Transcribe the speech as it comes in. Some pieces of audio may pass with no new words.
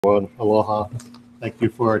Aloha. Thank you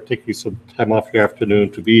for taking some time off your afternoon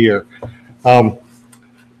to be here.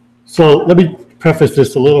 So let me preface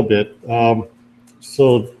this a little bit.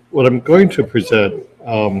 So what I'm going to present,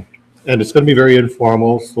 and it's going to be very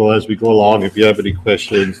informal, so as we go along, if you have any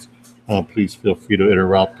questions, please feel free to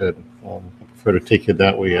interrupt, and I prefer to take it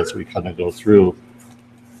that way as we kind of go through.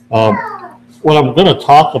 What I'm going to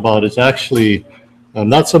talk about is actually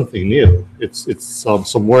not something new. It's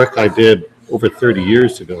some work I did over 30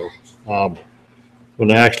 years ago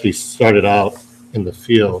when I actually started out in the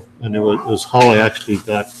field, and it was how I actually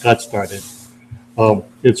got started.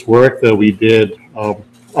 It's work that we did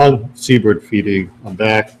on seabird feeding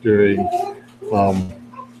back during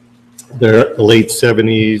the late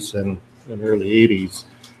 70s and early 80s.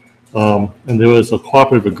 And there was a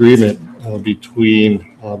cooperative agreement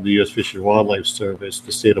between the U.S. Fish and Wildlife Service,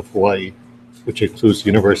 the state of Hawaii, which includes the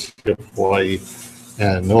University of Hawaii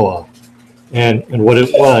and NOAA. And what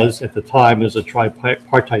it was at the time is a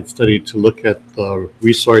tripartite study to look at the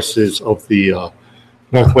resources of the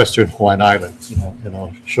northwestern Hawaiian Islands. And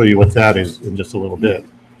I'll show you what that is in just a little bit.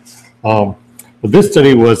 But this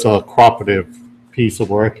study was a cooperative piece of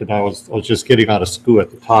work, and I was just getting out of school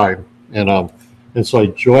at the time, and so I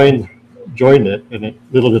joined it. And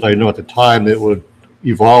little did I know at the time it would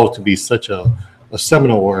evolve to be such a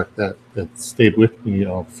seminal work that stayed with me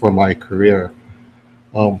for my career.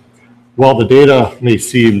 While the data may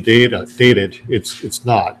seem dated, it's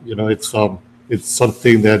not. It's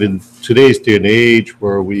something that in today's day and age,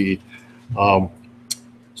 where we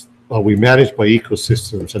manage by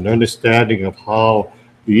ecosystems, and understanding of how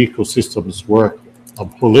the ecosystems work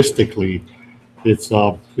holistically,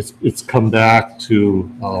 it's come back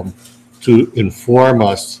to inform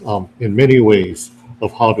us in many ways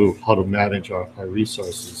of how to manage our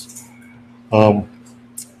resources.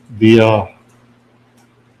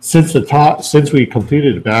 Since we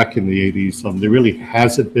completed it back in the 80s, there really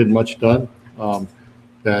hasn't been much done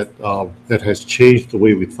that has changed the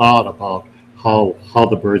way we thought about how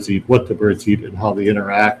the birds eat, what the birds eat, and how they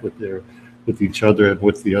interact with each other and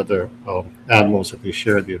with the other animals that they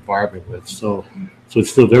share the environment with. So it's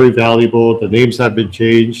still very valuable. The names have been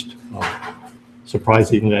changed.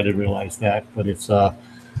 Surprisingly, I didn't realize that, but it's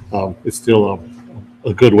still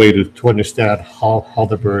a good way to understand how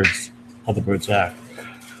the birds act.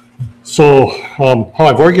 So how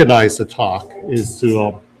I've organized the talk is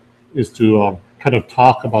to kind of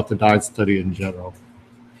talk about the diet study in general.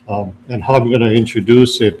 And how I'm going to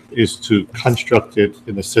introduce it is to construct it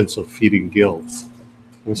in the sense of feeding gills.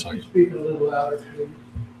 I'm sorry. Can you speak a little louder, please?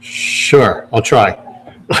 Sure, I'll try.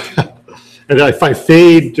 And if I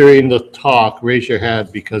fade during the talk, raise your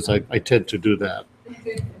hand, because I tend to do that.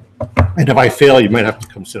 And if I fail, you might have to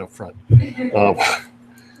come sit up front.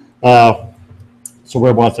 So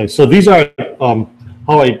where was I? So these are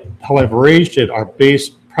how I've arranged it are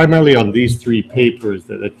based primarily on these three papers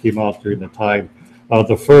that came out during the time.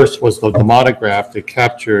 The first was the monograph that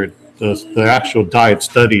captured the actual diet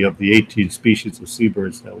study of the 18 species of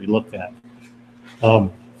seabirds that we looked at.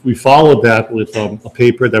 We followed that with a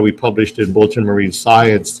paper that we published in Bulletin Marine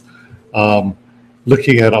Science,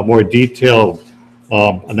 looking at a more detailed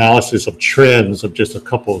analysis of trends of just a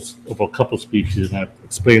couple species, and I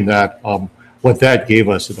explained that what that gave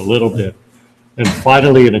us in a little bit. And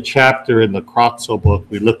finally, in a chapter in the Croxall book,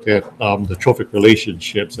 we looked at the trophic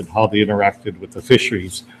relationships and how they interacted with the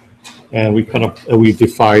fisheries, and we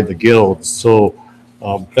defined the guilds. So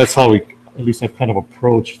that's how at least I've kind of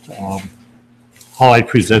approached how I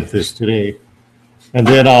present this today. And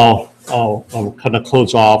then I'll kind of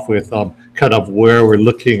close off with kind of where we're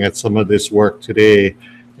looking at some of this work today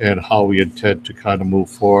and how we intend to kind of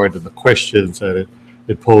move forward and the questions that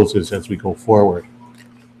it poses as we go forward.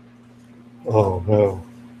 Oh no.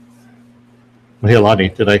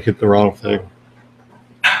 Mahilani, did I hit the wrong thing?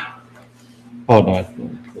 Oh no.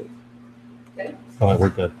 Oh, we're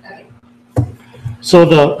good. So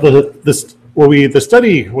the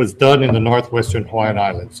study was done in the northwestern Hawaiian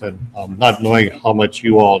Islands, and not knowing how much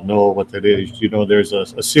you all know what that is, there's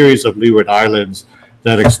a series of leeward islands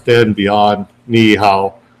that extend beyond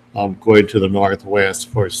Niihau, going to the northwest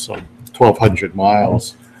for some 1,200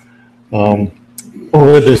 miles. In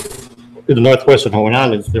the northwestern Hawaiian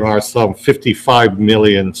Islands, there are some 55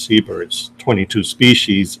 million seabirds, 22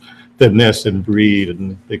 species that nest and breed,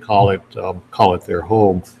 and they call it their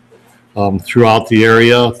home. Throughout the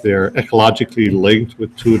area, they're ecologically linked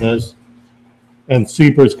with tunas, and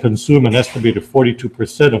seabirds consume an estimated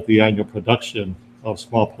 42% of the annual production of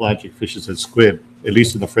small pelagic fishes and squid. At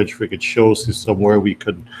least in the French frigate show system, where we did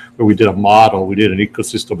an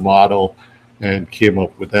ecosystem model, and came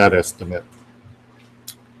up with that estimate.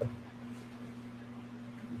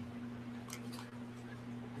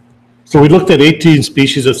 So we looked at 18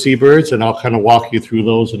 species of seabirds, and I'll kind of walk you through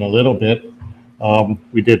those in a little bit.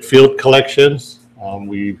 We did field collections.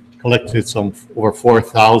 We collected some over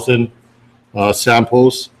 4,000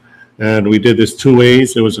 samples, and we did this two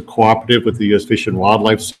ways. There was a cooperative with the U.S. Fish and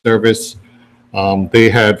Wildlife Service. They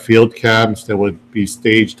had field camps that would be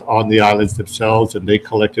staged on the islands themselves, and they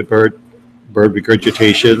collected bird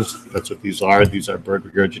regurgitations. That's what these are. These are bird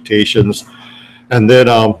regurgitations. And then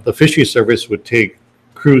the fishery service would take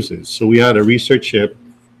cruises. So we had a research ship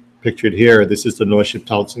pictured here. This is the NOAA ship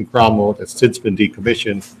Townsend Cromwell that's since been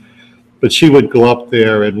decommissioned. But she would go up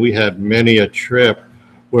there, and we had many a trip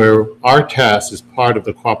where our task as part of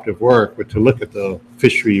the cooperative work were to look at the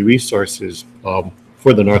fishery resources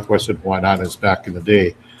for the Northwestern Hawaiian Islands back in the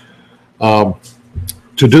day.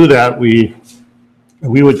 To do that, we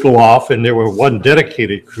would go off, and there were one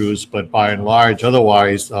dedicated cruise, but by and large,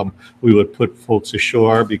 otherwise, we would put folks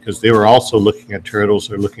ashore because they were also looking at turtles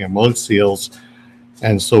or looking at monk seals.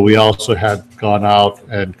 And so we also had gone out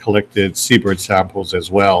and collected seabird samples as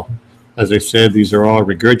well. As I said, these are all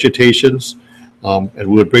regurgitations, and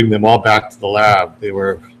we would bring them all back to the lab. They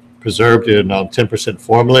were preserved in 10%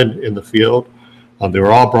 formalin in the field. They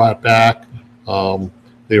were all brought back.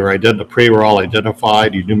 The prey were all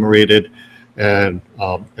identified, enumerated, and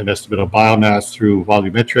an estimate of biomass through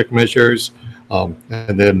volumetric measures,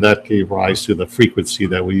 and then that gave rise to the frequency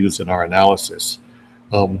that we use in our analysis.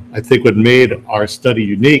 I think what made our study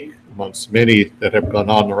unique amongst many that have gone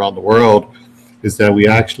on around the world is that we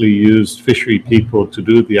actually used fishery people to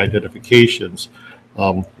do the identifications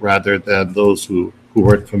rather than those who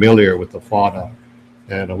weren't familiar with the fauna.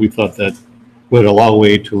 And we thought that went a long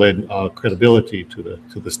way to lend credibility to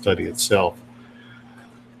the study itself.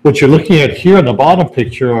 What you're looking at here on the bottom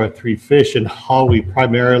picture are three fish and how we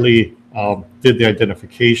primarily did the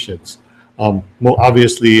identifications.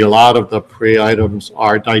 Obviously, a lot of the prey items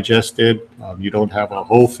are digested. You don't have a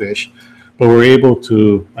whole fish, but we're able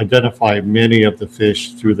to identify many of the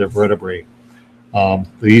fish through their vertebrae. The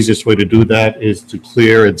easiest way to do that is to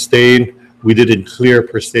clear and stain. We didn't clear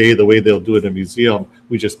per se the way they'll do it in a museum.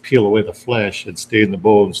 We just peel away the flesh and stain the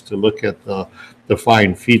bones to look at the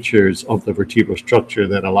fine features of the vertebral structure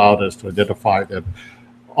that allowed us to identify them.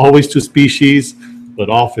 Always to species, but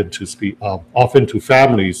often to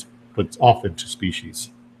families, but often to species.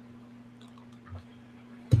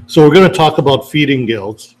 So we're going to talk about feeding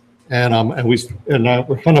guilds, and we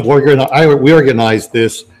kind of organized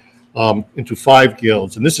this into 5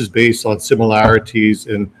 guilds, and this is based on similarities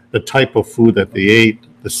in the type of food that they ate,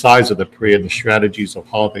 the size of the prey, and the strategies of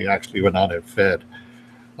how they actually went out and fed.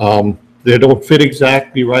 They don't fit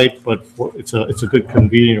exactly right, but it's a good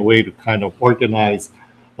convenient way to kind of organize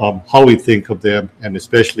how we think of them, and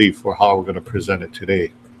especially for how we're going to present it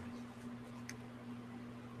today.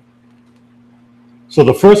 So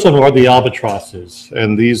the first one are the albatrosses,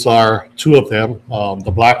 and these are 2 of them,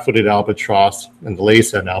 the black-footed albatross and the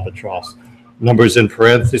lace-end albatross. Numbers in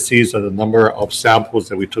parentheses are the number of samples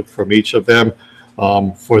that we took from each of them.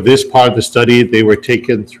 For this part of the study, they were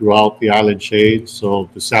taken throughout the island chain, so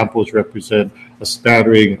the samples represent a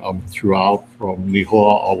spattering throughout from Nihoa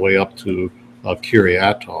all the way up to Kure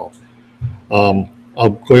Atoll. I'm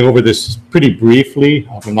going over this pretty briefly.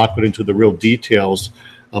 I'm not going into the real details,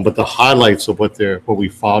 but the highlights of what we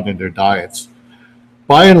found in their diets.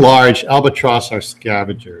 By and large, albatross are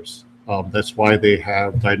scavengers. That's why they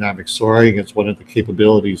have dynamic soaring. It's one of the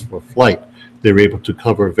capabilities for flight. They're able to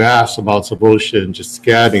cover vast amounts of ocean just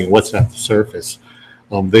scanning what's at the surface.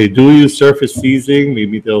 They do use surface seizing.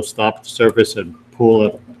 Maybe they'll stop at the surface and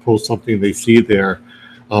pull something they see there.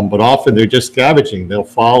 But often they're just scavenging. They'll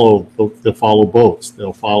follow boats.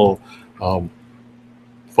 They'll follow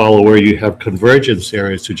where you have convergence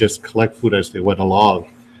areas to just collect food as they went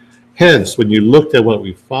along. Hence, when you looked at what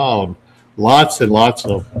we found, lots and lots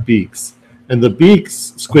of beaks. And the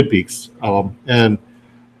beaks, squid beaks, and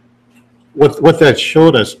what that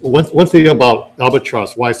showed us, one thing about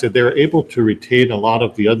albatross, why I said they're able to retain a lot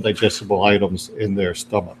of the undigestible items in their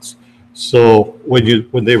stomachs. So when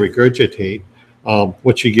they regurgitate,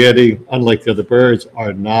 what you're getting, unlike the other birds,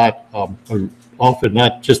 are often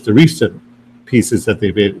not just the recent pieces that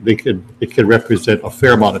they've ate. It can represent a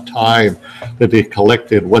fair amount of time that they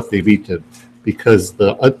collected what they've eaten, because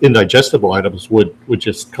the indigestible items would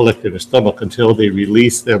just collect in the stomach until they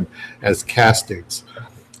release them as castings.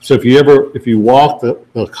 So if you walk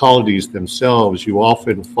the colonies themselves, you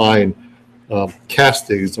often find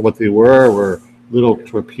castings, and what they were little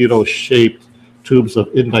torpedo-shaped tubes of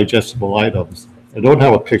indigestible items. I don't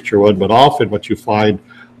have a picture one, but often what you find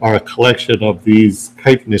are a collection of these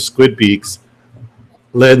chitinous squid beaks,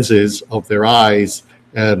 lenses of their eyes,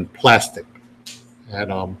 and plastic.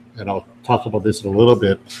 and I'll talk about this in a little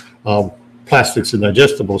bit. Plastics and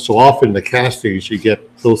digestible. So often in the castings you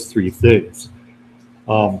get those three things.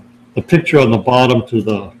 The picture on the bottom to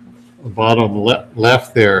the bottom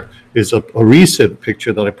left there is a recent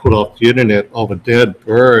picture that I put off the internet of a dead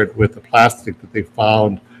bird with the plastic that they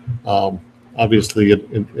found, obviously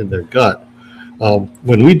in their gut.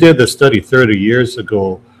 When we did the study 30 years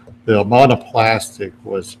ago, the amount of plastic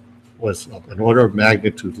was an order of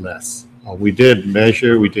magnitude less. We did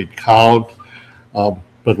measure, we did count,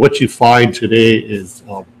 but what you find today is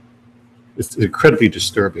it's incredibly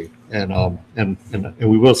disturbing, and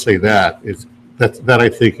we will say that I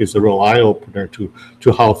think is a real eye opener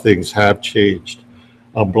to how things have changed.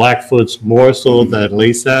 Blackfoots more so than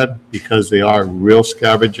laysan because they are real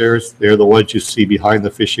scavengers. They're the ones you see behind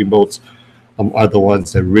the fishing boats. Are the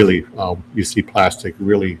ones that really you see plastic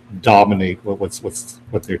really dominate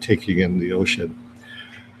what they're taking in the ocean.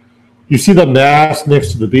 You see the mass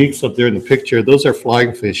next to the beaks up there in the picture. Those are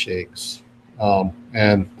flying fish eggs,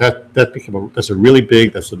 and that's a really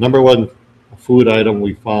big. That's the number one food item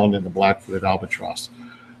we found in the black-footed albatross.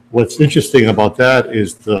 What's interesting about that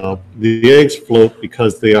is the eggs float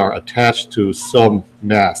because they are attached to some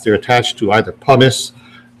mass. They're attached to either pumice,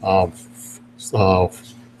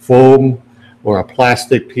 foam, or a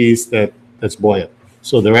plastic piece that's buoyant.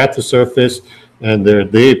 So they're at the surface, and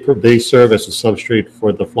they serve as a substrate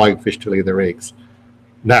for the flying fish to lay their eggs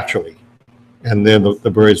naturally. And then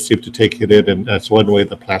the birds seem to take it in, and that's one way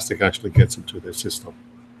the plastic actually gets into their system.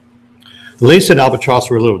 The laysan albatross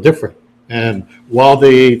were a little different, and while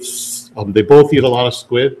they both eat a lot of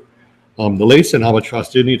squid, the laysan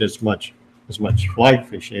albatross didn't eat as much flying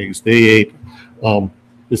fish eggs. They ate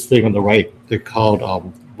this thing on the right. They're called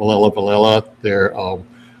Velella. They're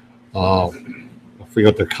I forget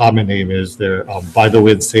what their common name is. They're by the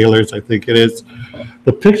wind sailors, I think it is.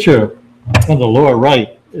 The picture on the lower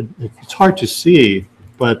right, it's hard to see,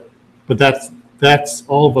 but that's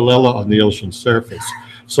all Velella on the ocean surface.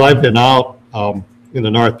 So I've been out in the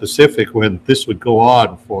North Pacific when this would go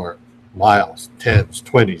on for miles, 10s,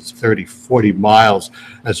 20s, 30, 40 miles.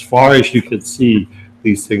 As far as you could see,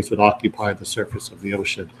 these things would occupy the surface of the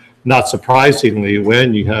ocean. Not surprisingly,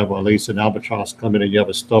 when you have a laysan albatross come in and you have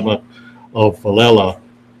a stomach of Velella,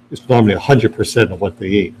 it's normally 100% of what they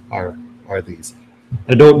eat are these.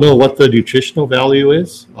 I don't know what the nutritional value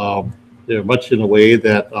is. They're much in a way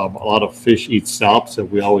that a lot of fish eat salps, and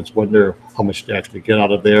we always wonder how much they actually get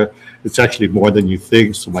out of there. It's actually more than you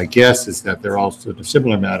think. So my guess is that they're also, in a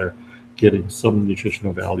similar manner, getting some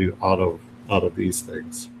nutritional value out of these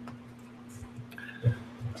things.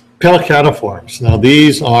 Pelicaniforms. Now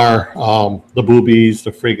these are the boobies,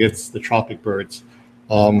 the frigates, the tropic birds.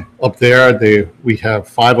 Up there, we have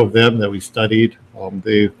 5 of them that we studied.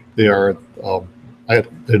 There are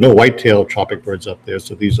no white-tailed tropic birds up there,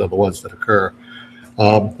 so these are the ones that occur.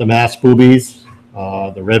 The mass boobies,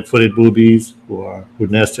 the red-footed boobies who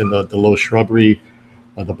nest in the low shrubbery,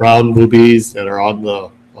 the brown boobies that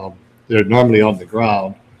are they're normally on the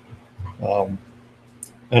ground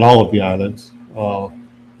at all of the islands.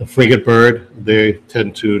 The frigate bird, they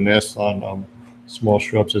tend to nest on small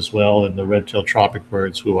shrubs as well, and the red-tailed tropic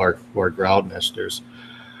birds who are ground nesters.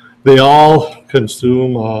 They all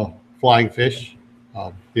consume flying fish,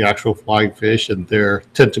 the actual flying fish, and they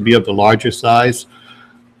tend to be of the larger size.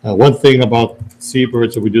 One thing about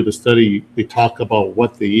seabirds, when we do the study, we talk about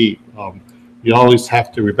what they eat. You always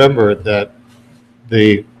have to remember that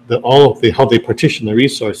how they partition the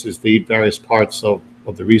resources, they eat various parts of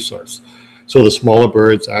the resource. So the smaller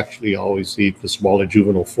birds actually always eat the smaller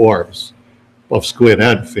juvenile forms of squid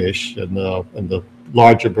and fish, and the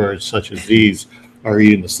larger birds, such as these, are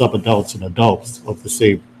eating the subadults and adults of the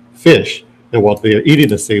same fish. And while they are eating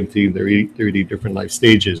the same thing, they're eating different life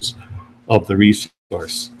stages of the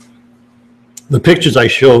resource. The pictures I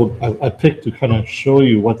showed, I picked to kind of show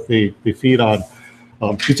you what they feed on.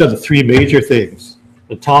 These are the 3 major things.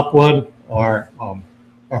 The top one are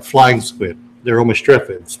flying squid. They're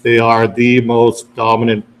omestrephids. They are the most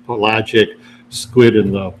dominant pelagic squid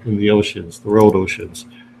in the oceans, the world oceans.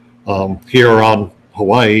 Here around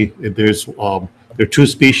Hawaii, there are 2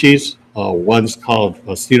 species. One's called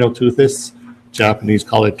Stenoteuthis. Japanese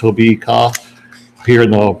call it Tobika. Here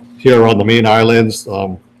on the main islands,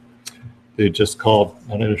 they're just called,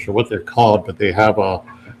 I'm not sure what they're called, but they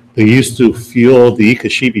used to fuel the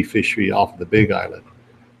Ikashibi fishery off of the Big Island.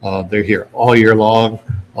 They're here all year long.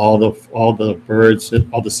 All the birds,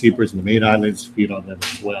 all the seabirds in the main islands feed on them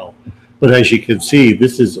as well. But as you can see,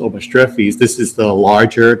 this is Omestrephes. This is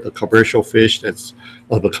the commercial fish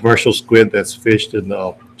the commercial squid that's fished in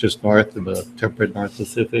just north in the temperate North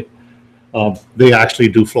Pacific. they actually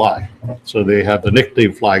do fly. So they have the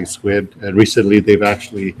nickname flying squid, and recently they've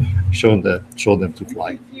actually shown them to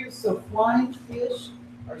fly. So flying fish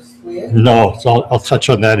or squid? No, so I'll touch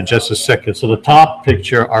on that in just a second. So the top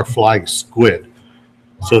picture are flying squid.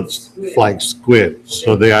 So it's flying squid.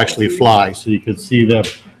 So they actually fly. So you can see them.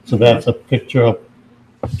 So that's a picture of,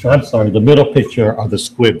 I'm sorry, the middle picture are the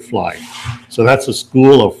squid flying. So that's a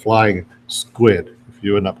school of flying squid, if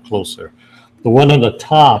you went up closer. The one on the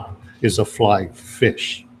top is a flying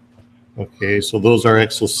fish. Okay, so those are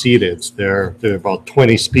exocetids. There are about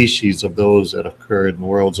 20 species of those that occur in the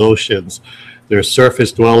world's oceans. They're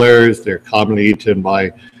surface dwellers. They're commonly eaten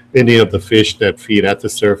by any of the fish that feed at the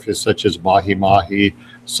surface, such as mahi-mahi,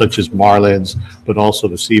 such as marlins, but also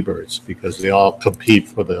the seabirds, because they all compete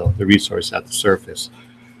for the resource at the surface.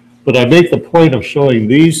 But I make the point of showing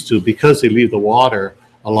these two because they leave the water.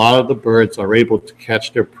 A lot of the birds are able to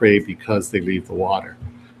catch their prey because they leave the water.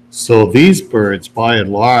 So these birds, by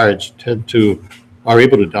and large, are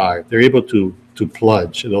able to dive. They're able to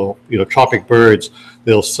plunge. Trophic birds,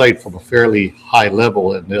 they'll sight from a fairly high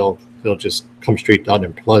level, and they'll just come straight down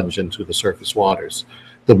and plunge into the surface waters.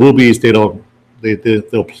 The boobies, they'll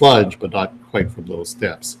plunge, but not quite from those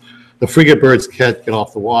depths. The frigate birds can't get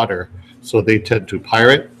off the water, so they tend to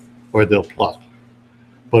pirate or they'll pluck.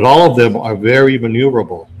 But all of them are very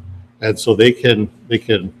maneuverable, and so they can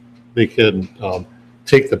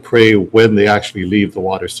take the prey when they actually leave the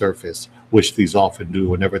water surface, which these often do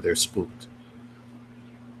whenever they're spooked.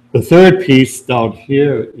 The third piece down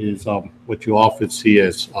here is what you often see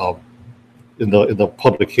as in the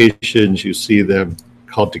publications. You see them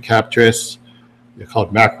called Decaptres. They're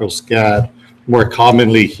called mackerel scad. More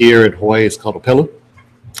commonly here in Hawaii, it's called opelu.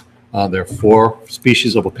 There are 4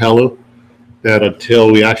 species of opelu that,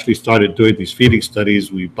 until we actually started doing these feeding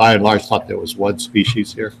studies, we by and large thought there was 1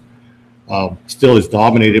 species here. Still is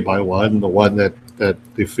dominated by the one that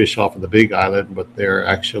they fish off of the Big Island, but there are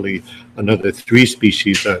actually another 3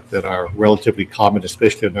 species that are relatively common,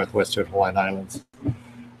 especially in northwestern Hawaiian Islands.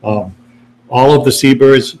 All of the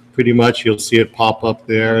seabirds, pretty much, you'll see it pop up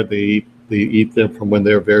there. They eat them from when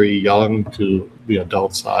they're very young to the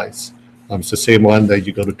adult size. It's the same one that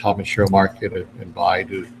you go to Tom and Shiro Market and buy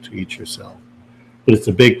to eat yourself. But it's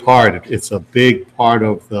a big part. It's a big part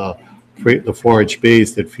of the forage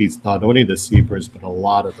base that feeds not only the seabirds, but a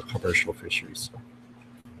lot of the commercial fisheries.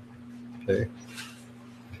 Okay.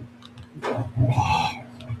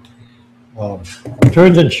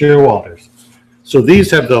 Terns and shearwaters. So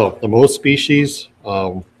these have the most species,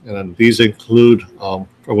 and these include, I'm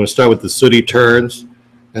going to start with the sooty terns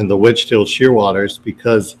and the wedge-tailed shearwaters,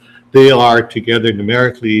 because they are together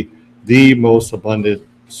numerically the most abundant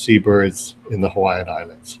seabirds in the Hawaiian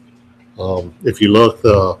Islands. If you look,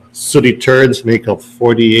 the sooty terns make up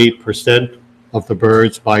 48% of the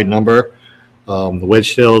birds by number. The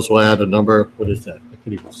wedge-tails will add a number, what is that? I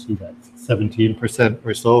can't even see that, 17%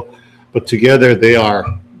 or so. But together they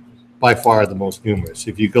are by far the most numerous.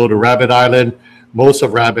 If you go to Rabbit Island, most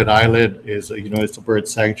of Rabbit Island is, it's a bird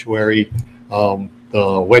sanctuary.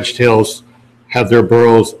 The wedge-tails have their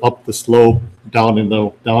burrows up the slope, down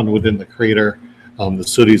within the crater. The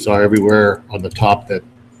sooties are everywhere on the top that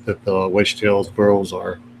the wedge-tails burrows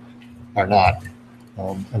are not.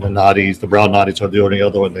 And the noddies, the brown noddies, are the only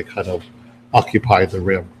other one that kind of occupy the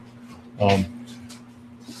rim.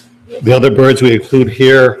 The other birds we include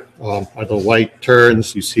here are the white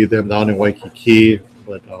terns. You see them down in Waikiki,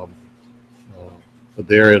 but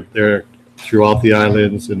they're throughout the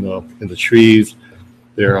islands in the trees.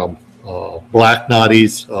 They're black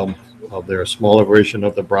noddies. They're a smaller version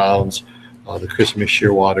of the browns. The Christmas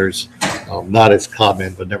shearwaters, not as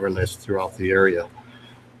common, but nevertheless throughout the area.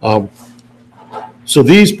 So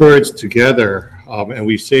these birds together, and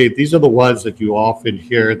we say these are the ones that you often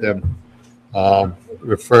hear them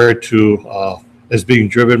referred to as being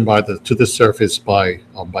driven to the surface by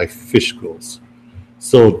fish schools.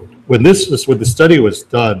 So when the study was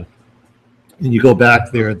done, and you go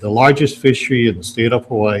back there, the largest fishery in the state of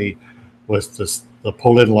Hawaii was the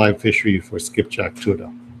Poland line fishery for skipjack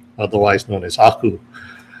tuna, otherwise known as aku.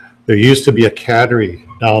 There used to be a cannery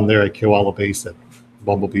down there at Kewalo Basin.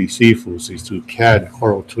 Bumblebee Seafoods used to can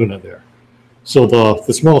coral tuna there. So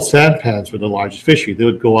the small sampans were the largest fishery. They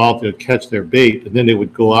would go out, they would catch their bait, and then they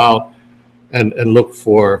would go out and look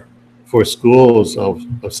for schools of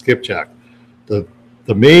skipjack.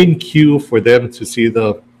 The main cue for them to see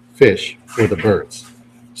the fish were the birds.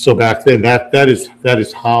 So back then, that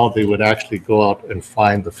is how they would actually go out and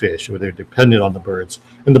find the fish, or they're dependent on the birds,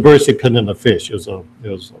 and the birds depended on the fish. It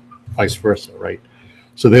was vice versa, right?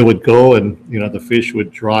 So they would go, and the fish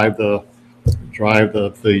would drive the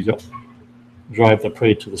drive the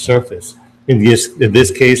prey to the surface. In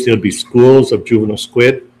this case, there'll be schools of juvenile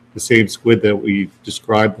squid, the same squid that we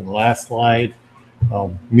described in the last slide.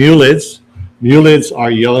 Mulids. Mulids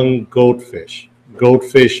are young goatfish.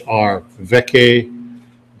 Goatfish are veke,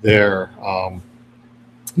 they're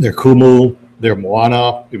kumu, they're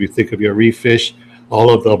moana. If you think of your reef fish,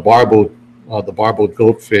 all of the barbelled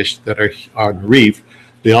goatfish that are on reef,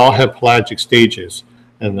 they all have pelagic stages.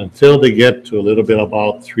 And until they get to a little bit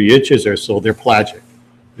about 3 inches or so, they're pelagic.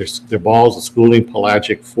 They're balls of schooling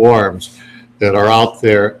pelagic forms that are out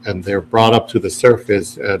there, and they're brought up to the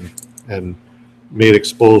surface and made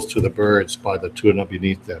exposed to the birds by the tuna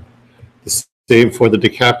beneath them. The same for the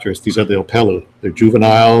decaptors. These are the opelu. They're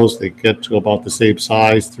juveniles. They get to about the same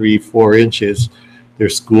size, 3-4 inches. They're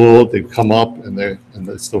schooled. They come up, and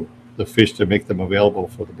it's the fish that make them available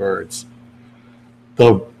for the birds.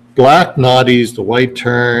 The black noddies, the white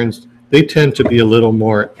terns, they tend to be a little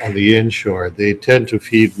more on the inshore. They tend to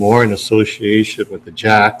feed more in association with the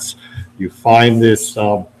jacks. You find this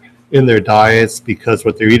in their diets because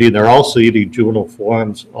what they're eating, they're also eating juvenile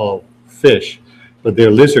forms of fish, but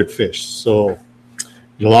they're lizard fish. So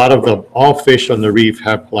a lot of all fish on the reef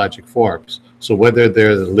have pelagic forms. So whether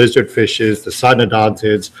they're the lizard fishes, the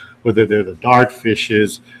cynodontids, whether they're the dart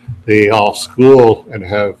fishes, they all school and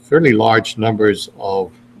have fairly large numbers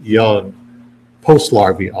of young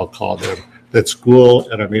post-larvae, I'll call them, that school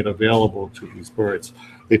and are made available to these birds.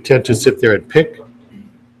 They tend to sit there and pick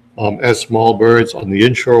as small birds on the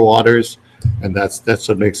inshore waters, and that's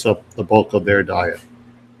what makes up the bulk of their diet.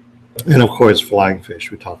 And of course, flying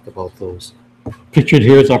fish, we talked about those. Pictured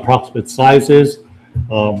here is approximate sizes,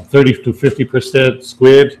 30 to 50%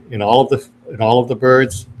 squid in all of the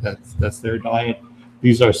birds. That's their diet.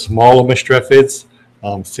 These are small omestrephids,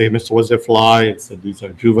 same as the ones that fly. So these are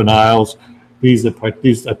juveniles. These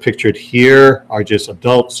are pictured here are just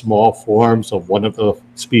adult small forms of one of the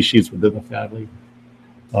species within the family.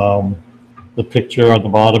 The picture on the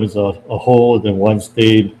bottom is a whole and then one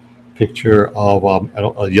stayed picture of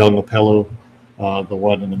a young opelu. The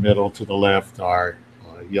one in the middle to the left are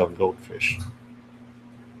young goatfish.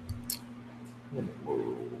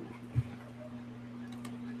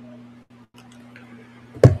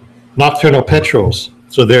 Nocturnal petrels.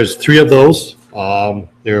 So there's 3 of those.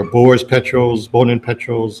 There are boars petrels, bone-in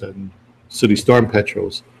petrels, and sooty storm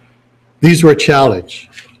petrels. These were a challenge.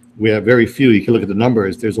 We have very few. You can look at the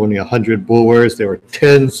numbers. There's only 100 boars. There were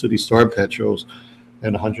 10 sooty storm petrels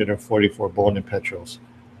and 144 bone-in petrels.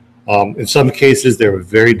 In some cases, they were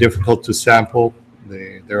very difficult to sample.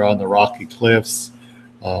 They're on the rocky cliffs.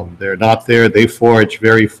 They're not there. They forage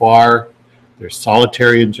very far. They're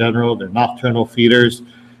solitary in general. They're nocturnal feeders,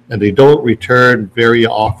 and they don't return very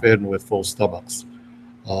often with full stomachs.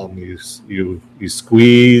 You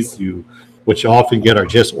squeeze. What you often get are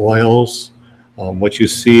just oils. What you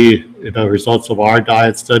see in the results of our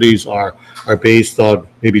diet studies are based on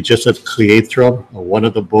maybe just a cleathrum, one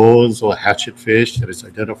of the bones or a hatchet fish that is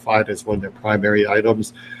identified as one of their primary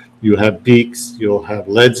items. You have beaks, you'll have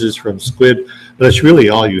lenses from squid, but that's really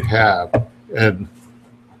all you have.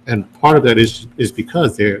 And part of that is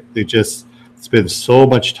because they just spend so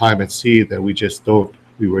much time at sea that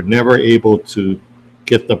we were never able to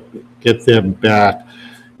get them back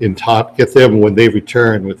in top, get them when they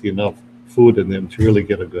return with enough food in them to really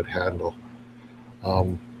get a good handle.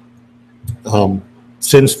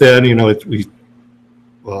 Since then,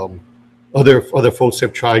 other folks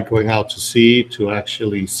have tried going out to sea to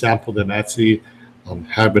actually sample them at sea.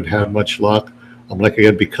 Haven't had much luck.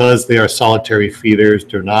 Again, because they are solitary feeders,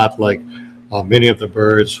 they're not like many of the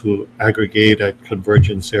birds who aggregate at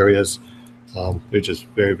convergence areas. They're just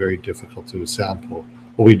very, very difficult to sample.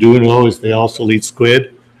 What we do know is they also eat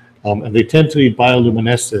squid, and they tend to eat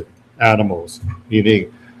bioluminescent animals,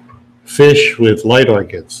 meaning fish with light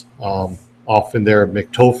organs. Often they're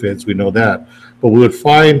myctophids, we know that. But we would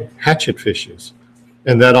find hatchet fishes.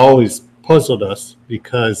 And that always puzzled us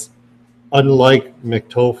because unlike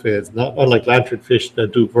myctophids, unlike lanternfish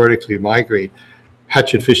that do vertically migrate,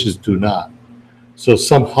 hatchet fishes do not. So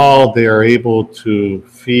somehow they are able to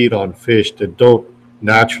feed on fish that don't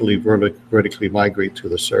naturally vertically migrate to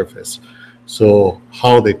the surface. So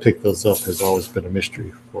how they pick those up has always been a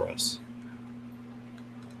mystery for us.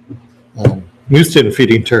 Mucin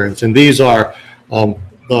feeding terns, and these are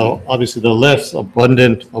obviously the less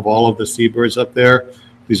abundant of all of the seabirds up there.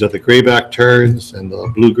 These are the grayback terns and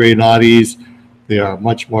the blue-gray noddies. They are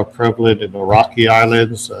much more prevalent in the Rocky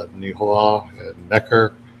Islands, Nihoa and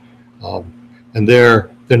Necker. And they're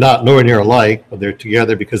not nowhere near alike, but they're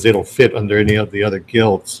together because they don't fit under any of the other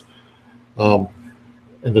gilts.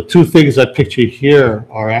 And the two things I picture here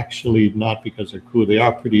are actually not because they're cool. They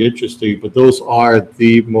are pretty interesting, but those are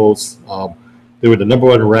the most, they were the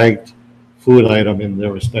 #1 ranked food item in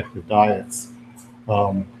their respective diets.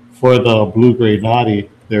 For the blue-gray noddy,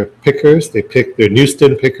 they're pickers. They're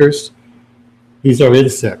Newston pickers. These are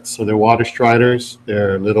insects, so they're water striders.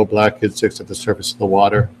 They're little black insects at the surface of the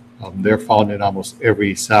water. They're found in almost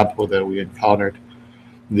every sample that we encountered.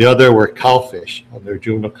 The other were cowfish. They're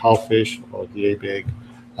juvenile cowfish, or DA-big.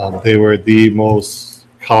 They were the most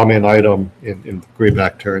common item in gray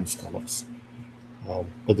black tern stomachs.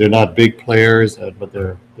 But they're not big players, but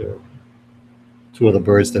they're two of the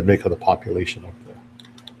birds that make up the population up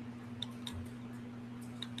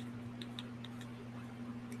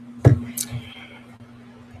there.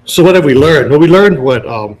 So what have we learned? Well, we learned what,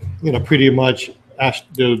 pretty much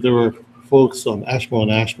there were folks, Ashmole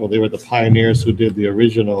and Ashmole, they were the pioneers who did the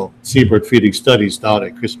original seabird feeding studies down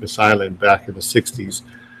at Christmas Island back in the 60s.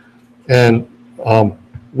 And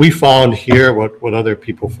we found here what other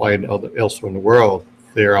people find elsewhere in the world.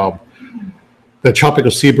 The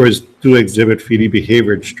tropical seabirds do exhibit feeding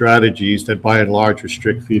behavior and strategies that by and large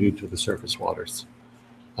restrict feeding to the surface waters.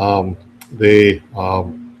 The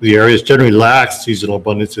areas generally lack seasonal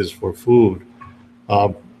abundances for food,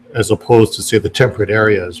 as opposed to, say, the temperate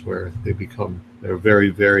areas where they're very,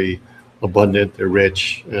 very abundant, they're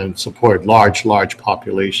rich, and support large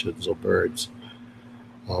populations of birds.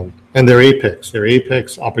 And they're apex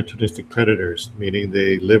opportunistic predators, meaning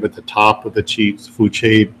they live at the top of the food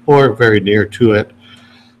chain or very near to it,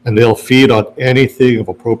 and they'll feed on anything of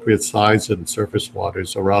appropriate size in surface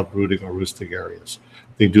waters around brooding or roosting areas.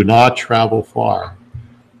 They do not travel far,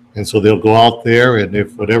 and so they'll go out there, and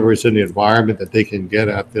if whatever is in the environment that they can get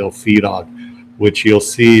at, they'll feed on, which you'll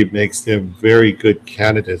see makes them very good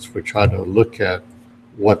candidates for trying to look at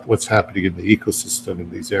what's happening in the ecosystem in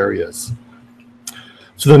these areas.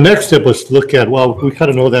 So the next step was to look at, well, we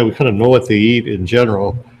kind of know that, we kind of know what they eat in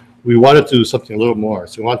general. We wanted to do something a little more.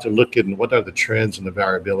 So we wanted to look at what are the trends and the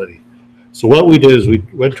variability. So what we did is we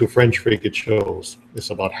went to French frigate shoals.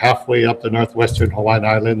 It's about halfway up the northwestern Hawaiian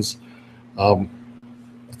Islands.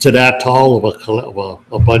 It's an atoll of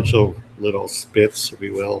a bunch of little spits, if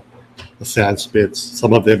you will, the sand spits.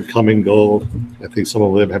 Some of them come and go. I think some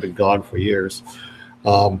of them have been gone for years.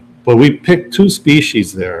 But we picked two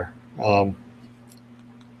species there.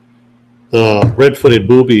 The red-footed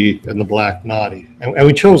booby and the black noddy. And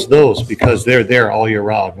we chose those because they're there all year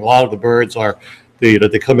round. A lot of the birds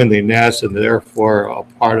they come in, they nest, and they're there for a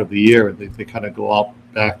part of the year, and they kind of go out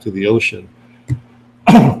back to the ocean.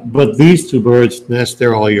 But these two birds nest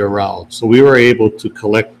there all year round. So we were able to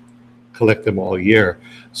collect them all year.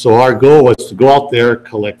 So our goal was to go out there,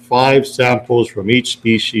 collect 5 samples from each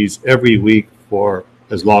species every week for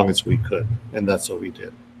as long as we could. And that's what we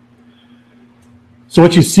did. So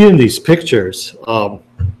what you see in these pictures are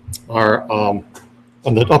on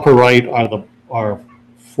the upper right are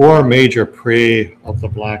 4 major prey of the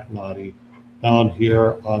black noddy. Down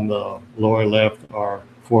here on the lower left are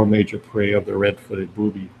 4 major prey of the red-footed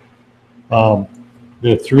booby. There are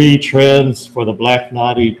 3 trends for the black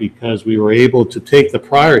noddy because we were able to take the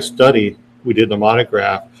prior study we did, the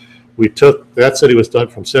monograph. That study was done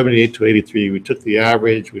from 78 to 83. We took the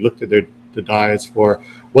average, we looked at the diets for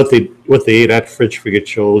what they ate at French frigate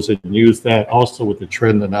shows, and used that also with the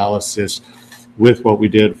trend analysis with what we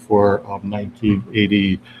did for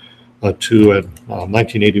 1982 and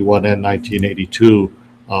 1981 and 1982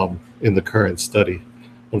 in the current study.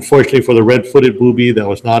 Unfortunately for the red-footed booby, that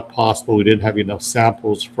was not possible. We didn't have enough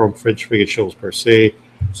samples from French frigate shows per se,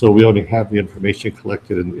 so we only have the information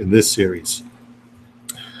collected in this series.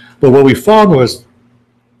 But what we found was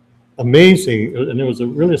amazing, and it was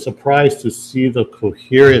really a surprise to see the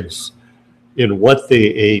coherence in what they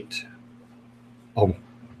ate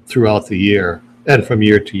throughout the year and from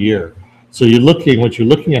year to year. So when you're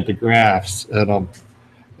looking at the graphs,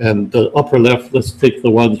 and the upper left, let's take the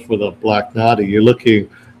ones for the black noddy, you're looking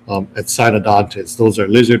at cynodontids. Those are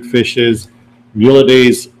lizard fishes.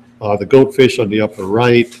 Mulidae, the goatfish on the upper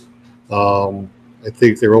right. I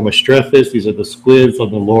think they're Omostrethus. These are the squids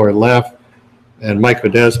on the lower left. And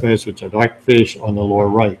Microdesmus, which are darkfish, on the lower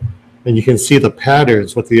right. And you can see the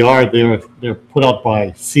patterns. What they are, they're put out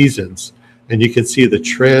by seasons. And you can see the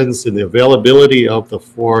trends and the availability of the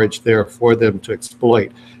forage there for them to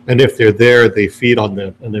exploit. And if they're there, they feed on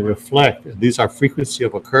them and they reflect. And these are frequency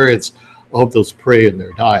of occurrence of those prey in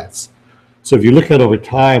their diets. So if you look at over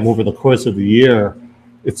time, over the course of the year,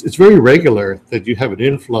 it's very regular that you have an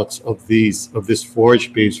influx of this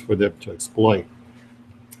forage base for them to exploit.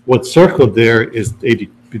 What's circled there is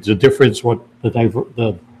the difference, what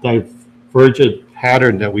the divergent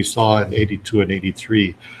pattern that we saw in 82 and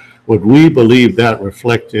 83. What we believe that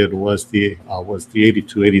reflected was the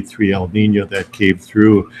 82-83 El Nino that came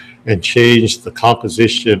through and changed the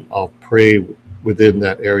composition of prey within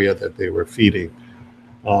that area that they were feeding.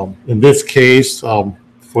 In this case, but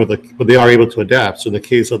they are able to adapt. So in the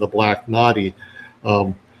case of the black noddy,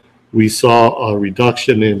 we saw a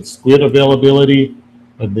reduction in squid availability,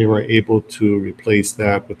 and they were able to replace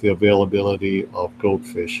that with the availability of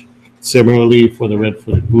goldfish. Similarly, for the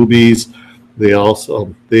red-footed boobies,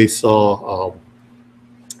 they saw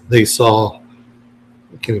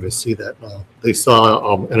I can't even see that now. They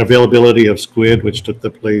saw an availability of squid, which took the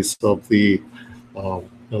place of the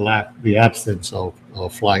absence of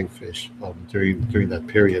flying fish during that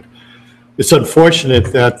period. It's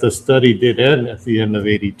unfortunate that the study did end at the end of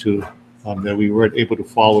 82, that we weren't able to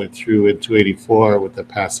follow it through into 84 with the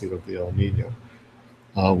passing of the El Nino.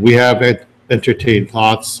 We have entertained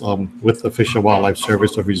thoughts with the Fish and Wildlife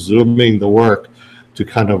Service of resuming the work to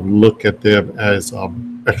kind of look at them as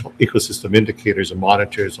ecosystem indicators and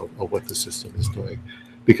monitors of what the system is doing,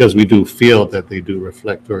 because we do feel that they do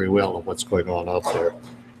reflect very well on what's going on out there.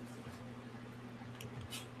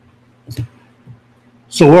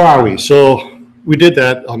 So where are we? So we did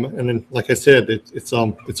that, and then, like I said, it's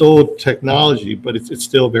old technology, but it's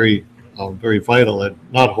still very vital, and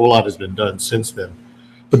not a whole lot has been done since then.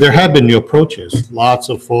 But there have been new approaches. Lots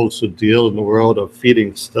of folks who deal in the world of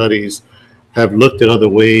feeding studies have looked at other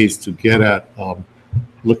ways to get at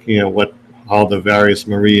looking at how the various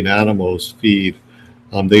marine animals feed.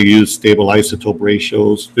 They use stable isotope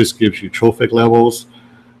ratios. This gives you trophic levels,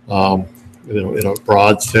 in a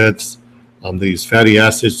broad sense. They use fatty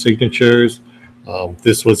acid signatures.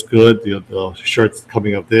 This was good. The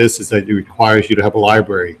shortcoming of this is that it requires you to have a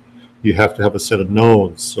library. You have to have a set of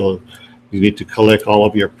knowns. So you need to collect all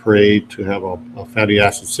of your prey to have a fatty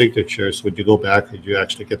acid signature. So when you go back and you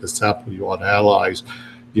actually get the sample you want to analyze,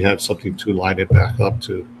 you have something to line it back up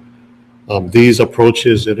to. These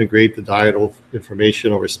approaches integrate the diet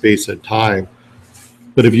information over space and time.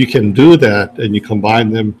 But if you can do that and you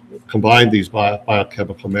combine these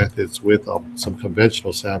biochemical methods with some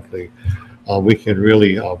conventional sampling, we can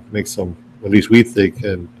really make some, at least we think,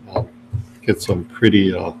 and get some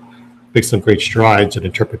pretty, make some great strides in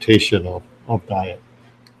interpretation of diet.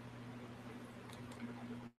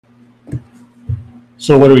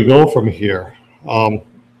 So where do we go from here?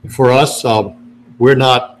 For us, we're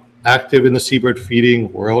not active in the seabird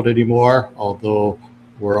feeding world anymore, although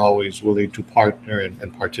we're always willing to partner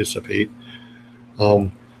and participate.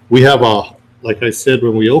 We have like I said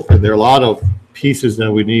when we opened, there are a lot of pieces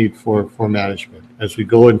that we need for management. As we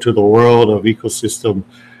go into the world of ecosystem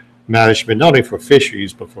management, not only for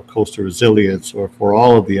fisheries, but for coastal resilience, or for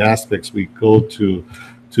all of the aspects we go to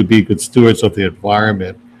be good stewards of the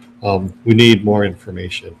environment, we need more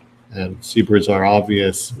information. And seabirds are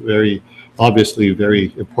obviously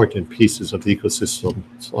very important pieces of the ecosystem,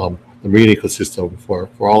 the marine ecosystem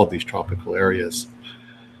for all of these tropical areas.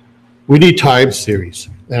 We need time series,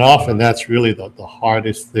 and often that's really the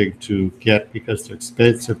hardest thing to get because they're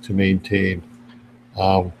expensive to maintain.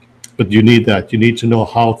 But you need that. You need to know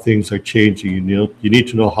how things are changing. You need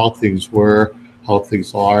to know how things were, how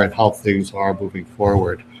things are, and how things are moving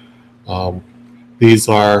forward. These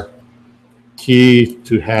are key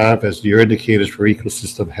to have as your indicators for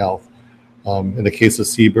ecosystem health. In the case of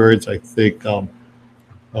seabirds, I think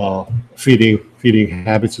feeding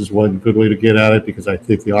habits is one good way to get at it, because I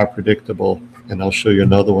think they are predictable, and I'll show you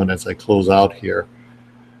another one as I close out here.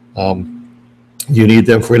 You need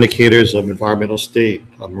them for indicators of environmental state,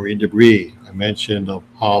 of marine debris. I mentioned of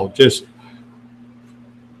how just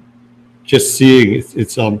seeing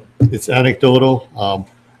it's anecdotal,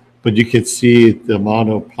 but you can see the amount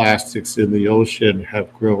of plastics in the ocean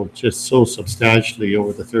have grown just so substantially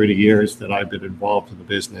over the 30 years that I've been involved in the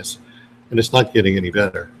business, and it's not getting any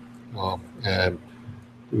better. And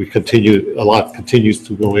a lot continues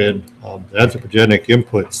to go in. The anthropogenic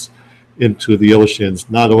inputs into the oceans,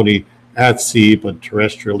 not only at sea but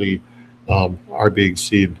terrestrially, are being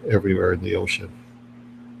seen everywhere in the ocean.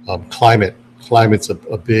 Climate's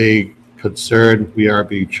a big concern. We are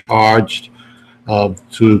being charged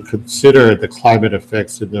to consider the climate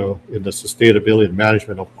effects in the sustainability and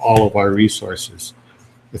management of all of our resources.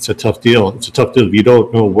 It's a tough deal. It's a tough deal if you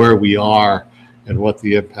don't know where we are and what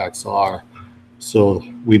the impacts are. So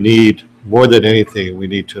we need, more than anything, we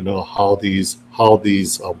need to know how these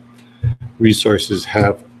resources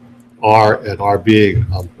are being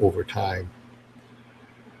over time.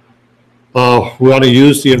 We want to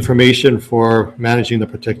use the information for managing the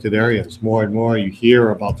protected areas. More and more you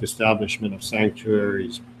hear about the establishment of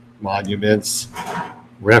sanctuaries, monuments.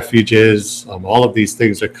 refuges, all of these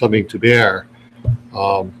things are coming to bear,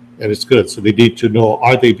 and it's good. So they need to know,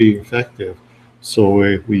 are they being effective? So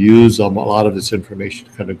we use a lot of this information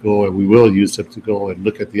to kind of go, and we will use it to go and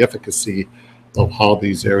look at the efficacy of how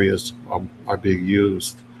these areas are being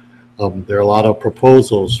used. There are a lot of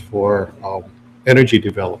proposals for energy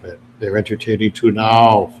development. They're entertaining to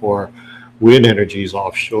now for wind energies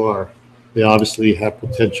offshore. They obviously have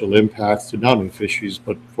potential impacts to not only fisheries,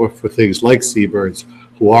 but for things like seabirds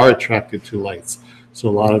who are attracted to lights. So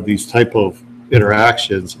a lot of these type of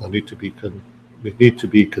interactions need to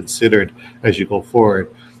be considered as you go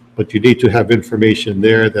forward. But you need to have information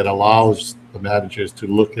there that allows the managers to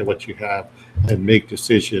look at what you have and make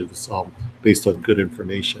decisions based on good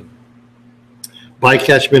information.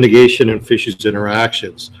 Bycatch mitigation and fisheries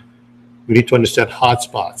interactions. We need to understand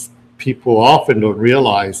hotspots. People often don't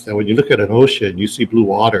realize that when you look at an ocean, you see blue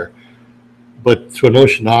water, but to an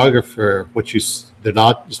oceanographer,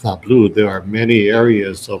 it's not blue. There are many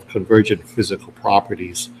areas of convergent physical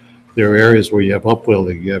properties. There are areas where you have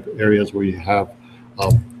upwelling, you have areas where you have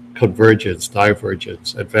convergence,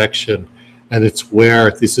 divergence, advection, and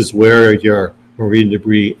this is where your marine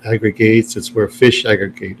debris aggregates. It's where fish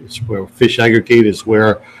aggregate. Is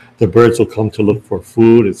where the birds will come to look for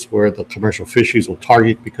food. It's where the commercial fisheries will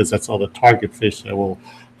target, because that's all the target fish that will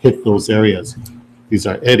hit those areas. These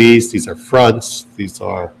are eddies, these are fronts, these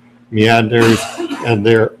are meanders, and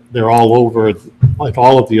they're all over, like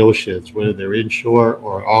all of the oceans, whether they're inshore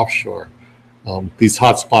or offshore. These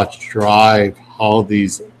hotspots drive how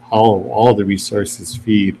all the resources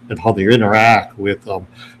feed and how they interact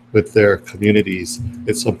with their communities.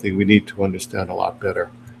 It's something we need to understand a lot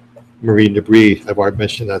better. Marine debris, I've already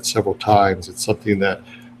mentioned that several times. It's something that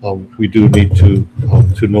we do need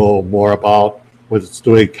to know more about, what it's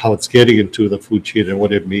doing, how it's getting into the food chain, and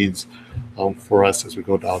what it means for us as we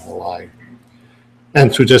go down the line.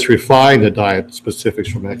 And to just refine the diet specifics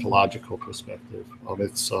from an ecological perspective. We're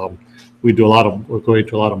going to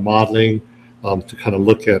a lot of modeling to kind of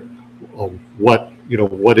look at what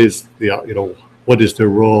is their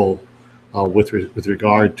role with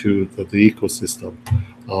regard to the ecosystem.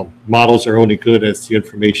 Models are only good as the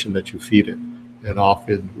information that you feed it, and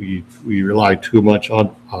often we rely too much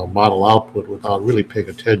on model output without really paying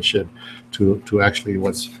attention to actually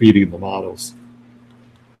what's feeding the models.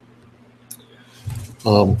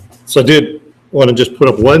 So I did want to just put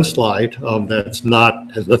up one slide has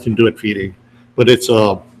nothing to do with feeding, but it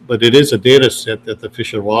is a data set that the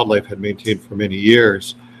Fish and Wildlife had maintained for many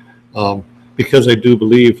years, because I do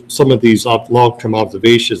believe some of these long-term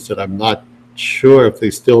observations that I'm not sure if they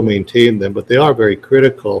still maintain them, but they are very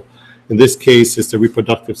critical. In this case, it's the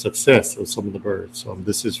reproductive success of some of the birds.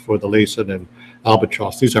 This is for the laysan and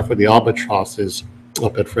albatross. These are for the albatrosses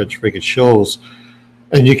up at French frigate shoals.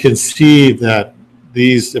 And you can see that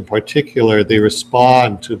these in particular, they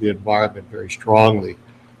respond to the environment very strongly.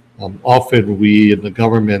 Often we in the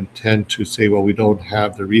government tend to say, well, we don't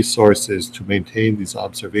have the resources to maintain these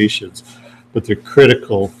observations, but they're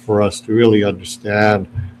critical for us to really understand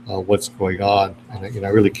what's going on. And I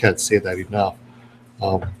really can't say that enough.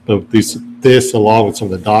 But this, along with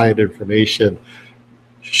some of the diet information,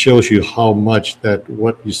 shows you how much that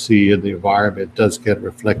what you see in the environment does get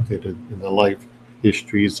reflected in the life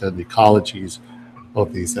histories and the ecologies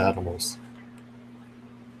of these animals.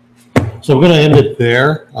 So I'm going to end it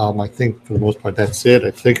there. I think for the most part that's it.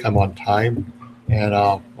 I think I'm on time, and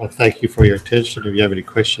I thank you for your attention. If you have any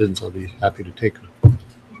questions, I'll be happy to take them.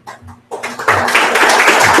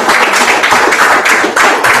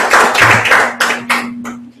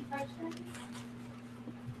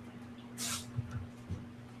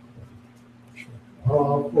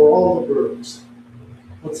 For all the birds,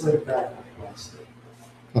 what's the impact of plastic?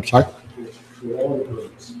 I'm sorry? For all the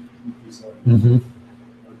birds, Mm-hmm. are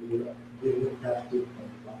they impacted by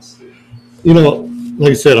plastic? You know,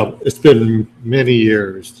 like I said, it's been many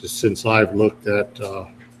years since I've looked at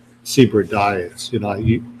seabird diets.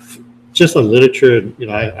 Just on literature,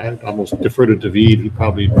 I almost defer to David. He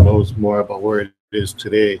probably knows more about where it is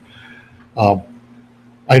today.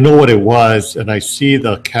 I know what it was, and I see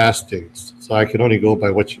the castings, so I can only go by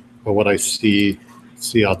what I see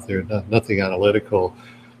out there. Nothing analytical,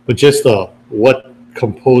 but just what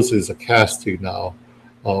composes a casting now.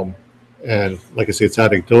 And like I say, it's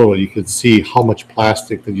anecdotal. You can see how much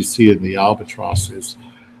plastic that you see in the albatrosses.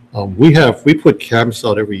 We put camps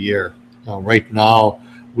out every year. Right now,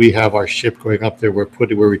 we have our ship going up there. We're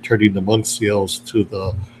returning the monk seals to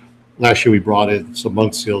the. Last year we brought in some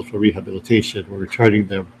monk seals for rehabilitation. We're returning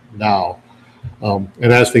them now. And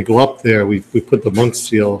as they go up there, we put the monk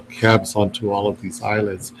seal cabs onto all of these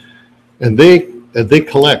islands, and they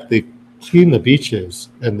collect. clean the beaches,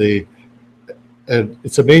 and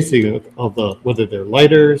it's amazing of the whether they're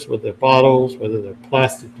lighters, whether they're bottles, whether they're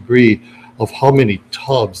plastic debris, of how many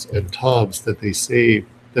tubs and tubs that they save,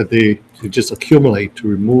 that they just accumulate to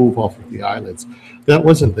remove off of the islands. That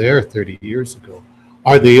wasn't there 30 years ago.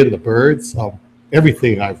 Are they in the birds?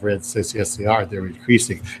 Everything I've read says yes, they are. They're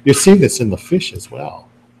increasing. You're seeing this in the fish as well.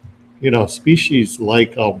 Species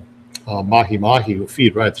like mahi-mahi, who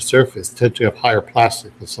feed right at the surface, tend to have higher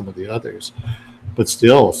plastic than some of the others. But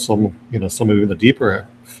still, some of even the deeper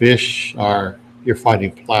fish you're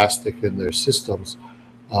finding plastic in their systems.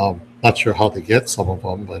 Not sure how they get some of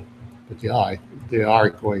them, but yeah, they are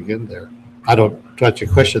going in there. To answer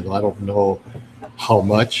your question though, I don't know how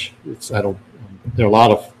much. There are a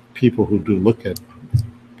lot of people who do look at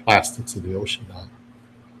plastics in the ocean now.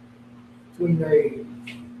 When they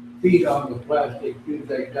feed on the plastic, do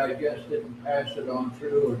they digest it and pass it on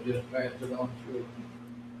through, or just pass it on through?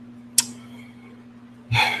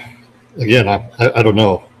 Again, I don't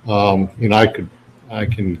know. I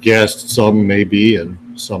can guess some maybe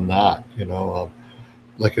and some not.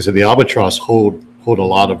 Like I said, the albatross hold a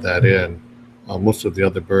lot of that in. Most of the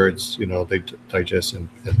other birds, they digest and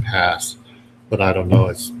pass. But I don't know.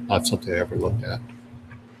 It's not something I ever looked at.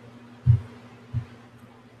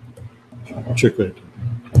 Sure, go ahead.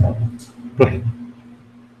 Go ahead.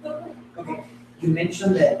 Okay, you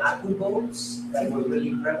mentioned the aqua boats that were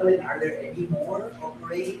really prevalent. Are there any more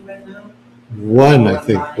operating right now? One, I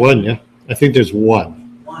think. One, yeah. I think there's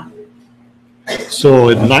one. One.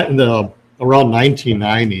 So around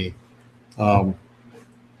 1990,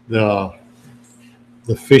 the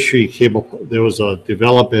fishery came up. There was a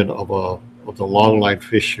development of the longline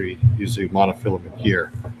fishery using monofilament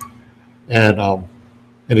gear, and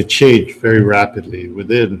it changed very rapidly.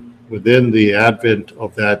 Within the advent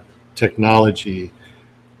of that technology,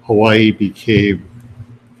 Hawaii became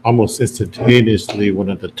almost instantaneously one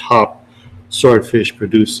of the top swordfish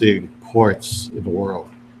producing ports in the world.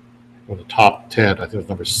 One of the top 10, I think it was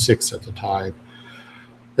number 6 at the time.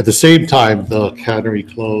 At the same time, the cannery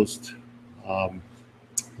closed.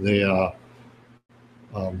 There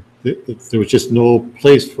was just no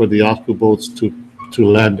place for the aqua boats to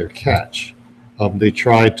land their catch. They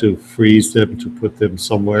tried to freeze them, to put them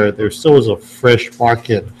somewhere. There still was a fresh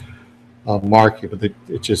market, but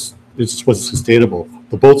it just wasn't sustainable.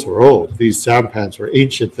 The boats were old. These sampans were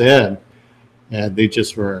ancient then, and they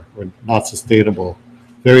just were not sustainable.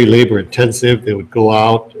 Very labor intensive. They would go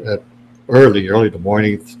out at early in the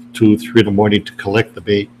morning, 2, 3 in the morning, to collect the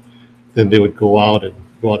bait. Then they would go out and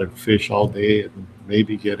fish all day and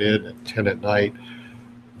maybe get in at 10 at night.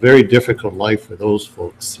 Very difficult life for those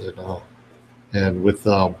folks, And with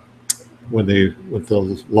the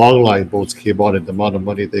long line boats came on, and the amount of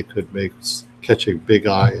money they could make catching big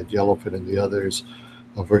eye and yellowfin and the others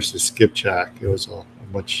versus skipjack, it was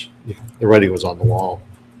the writing was on the wall.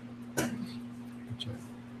 Could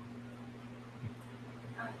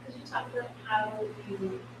you talk about how you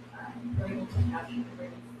were able to capture the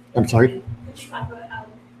birds? I'm sorry? Could you talk about how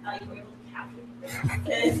you were able to capture the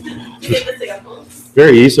birds? You did the samples.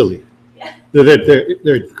 Very easily. Yeah.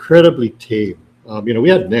 They're incredibly tame. We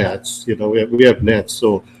had nets. We have nets.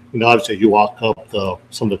 So obviously you walk up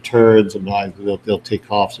some of the turns and they'll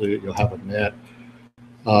take off. So you'll have a net.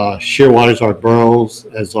 Shearwaters are burrows,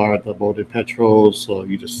 as are the boated petrels. So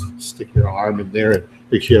you just stick your arm in there and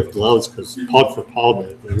make sure you have gloves, because pound for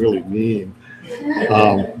pound they're really mean.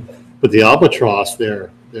 But the albatross,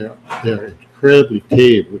 they're incredibly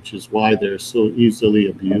tame, which is why they're so easily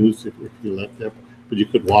abused if you let them. But you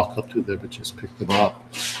could walk up to them and just pick them up.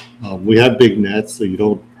 We have big nets, so you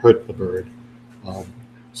don't hurt the bird.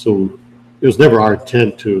 So it was never our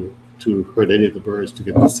intent to hurt any of the birds, to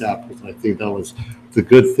get the samples. And I think that was the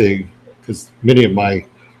good thing, because many of my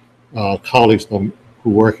colleagues who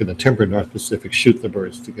work in the temperate North Pacific shoot the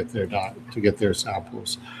birds to get their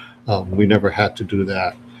samples. We never had to do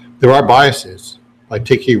that. There are biases. By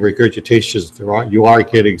taking regurgitations, you are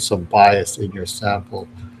getting some bias in your sample.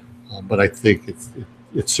 But I think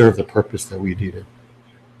it served the purpose that we needed.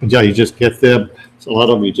 And yeah, you just get them. So a lot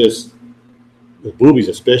of them, the boobies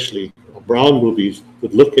especially, brown boobies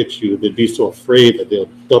would look at you. They'd be so afraid that they'll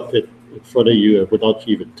dump it in front of you without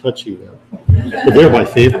you even touching them. But they're my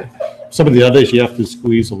favorite. Some of the others, you have to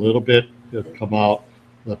squeeze a little bit to come out.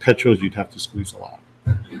 The petrels, you'd have to squeeze a lot.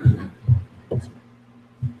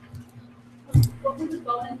 What were the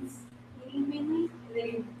bones eating mainly? Were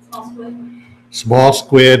they small squid? Small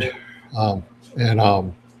squid,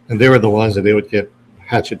 and they were the ones that they would get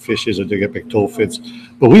hatchet fishes, or they get pectolphins.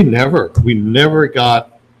 But we never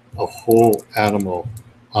got a whole animal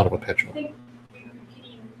out of a petrel. I think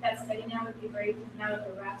that's study now with be great, because now that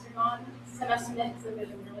the rats are gone, some estimates that there's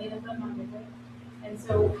 1 million of them on the list. And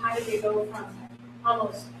so how did they go from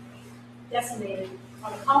almost decimated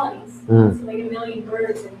on the colonies to like 1 million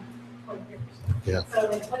birds in 20 years? Yeah. So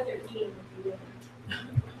like what they're eating would be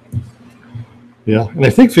really Yeah, and I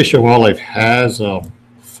think Fish and Wildlife has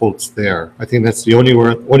folks there. I think that's the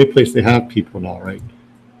only place they have people now, right?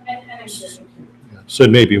 and I'm sure. Yeah. So it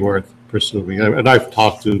may be worth pursuing. And I've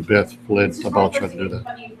talked to Beth Flint about trying to do that.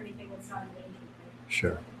 Funding for anything that's not endangered.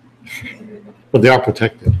 Sure. But they are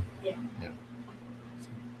protected. Yeah.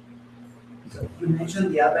 You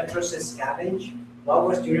mentioned the albatrosses scavenge.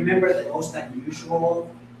 Do you remember the most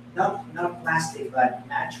unusual, not plastic, but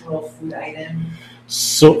natural food item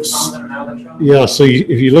So, found on an albatross? yeah, so if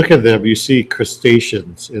you look at them, you see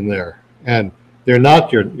crustaceans in there, and they're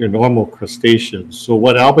not your normal crustaceans. So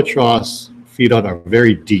what albatross feed on are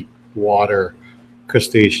very deep water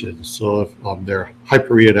crustaceans. So they're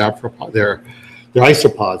hyperiid arthropods, they're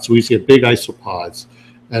isopods. So we see big isopods,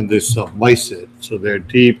 and there's mysid. So they're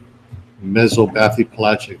deep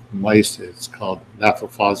mesobathypelagic mysid. It's called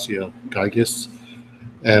Naphtophasia gigas,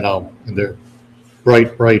 and they're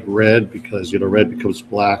bright red because red becomes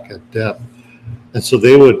black at depth. And so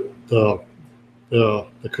they would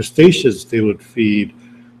the crustaceans they would feed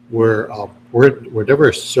were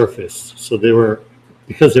never surface. So they were,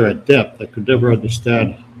 because they're at depth, I could never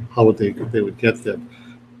understand how they would get them.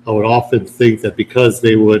 I would often think that because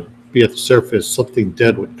they would be at the surface, something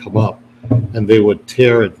dead would come up, and they would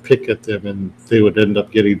tear and pick at them, and they would end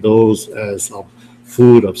up getting those as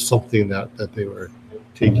food of something that they were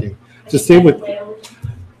taking. It's the same with,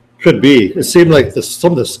 could be. It seemed like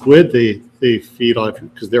some of the squid they feed on,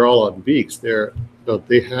 because they're all on beaks. We have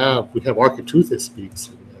Architeuthis beaks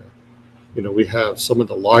in there. We have some of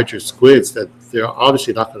the larger squids that they're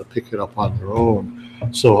obviously not going to pick it up on their own.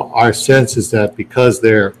 So our sense is that because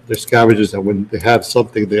they're scavengers, and when they have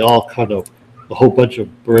something, they all a whole bunch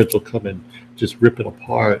of birds will come and just rip it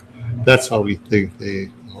apart. That's how we think they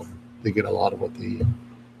get a lot of what they eat.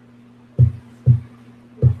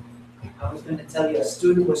 I was going to tell you, a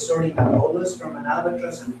student was sorting a bolus from an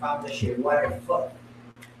albatross and found a shearwater foot.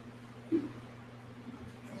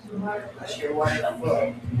 A shearwater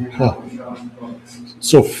foot. Huh.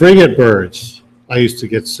 So frigate birds, I used to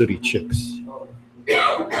get sooty chicks.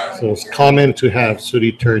 So it's common to have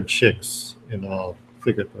sooty turned chicks in a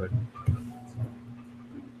frigate bird.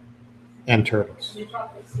 And turtles. Yeah.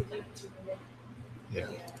 Yeah.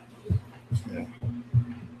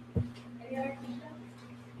 Any other questions?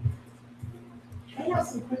 I have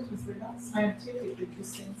some questions, they're not scientific, they're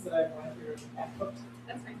just things that I wonder about.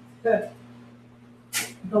 That's fine.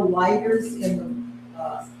 The lighters in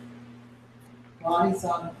the bodies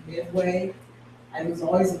on Midway, I was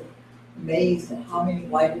always amazed at how many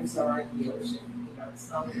lighters are in the ocean. It's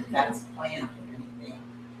not that that's plant or anything.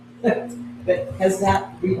 But has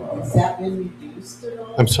that been reduced at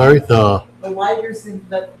all? I'm sorry, The lighters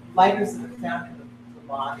that are found in the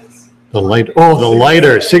bodies. the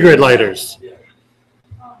lighter, cigarette lighters.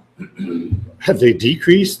 Have they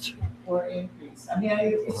decreased? Or increased. I mean,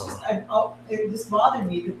 it just bothered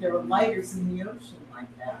me that there were lighters in the ocean like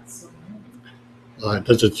that. So It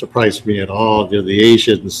doesn't surprise me at all. The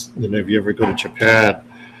Asians, if you ever go to Japan,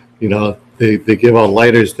 they give out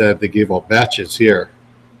lighters that they give out matches here,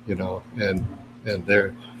 and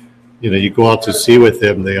they're, you go out to sea with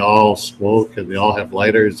them, they all smoke and they all have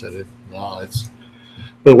lighters, and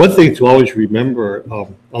but one thing to always remember,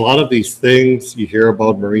 a lot of these things you hear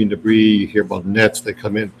about marine debris, you hear about nets that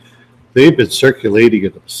come in, they've been circulating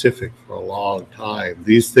in the Pacific for a long time.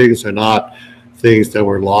 These things are not things that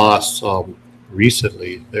were lost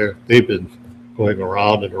recently. They've been going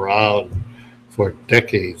around and around for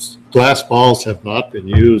decades. Glass balls have not been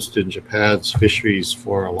used in Japan's fisheries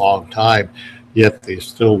for a long time, yet they're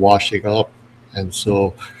still washing up. And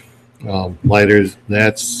so lighters,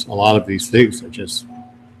 nets, a lot of these things are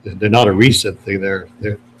they're not a recent thing.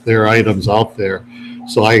 They're items out there.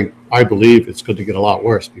 So I believe it's going to get a lot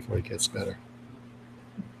worse before it gets better.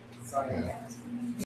 sorry. Yeah.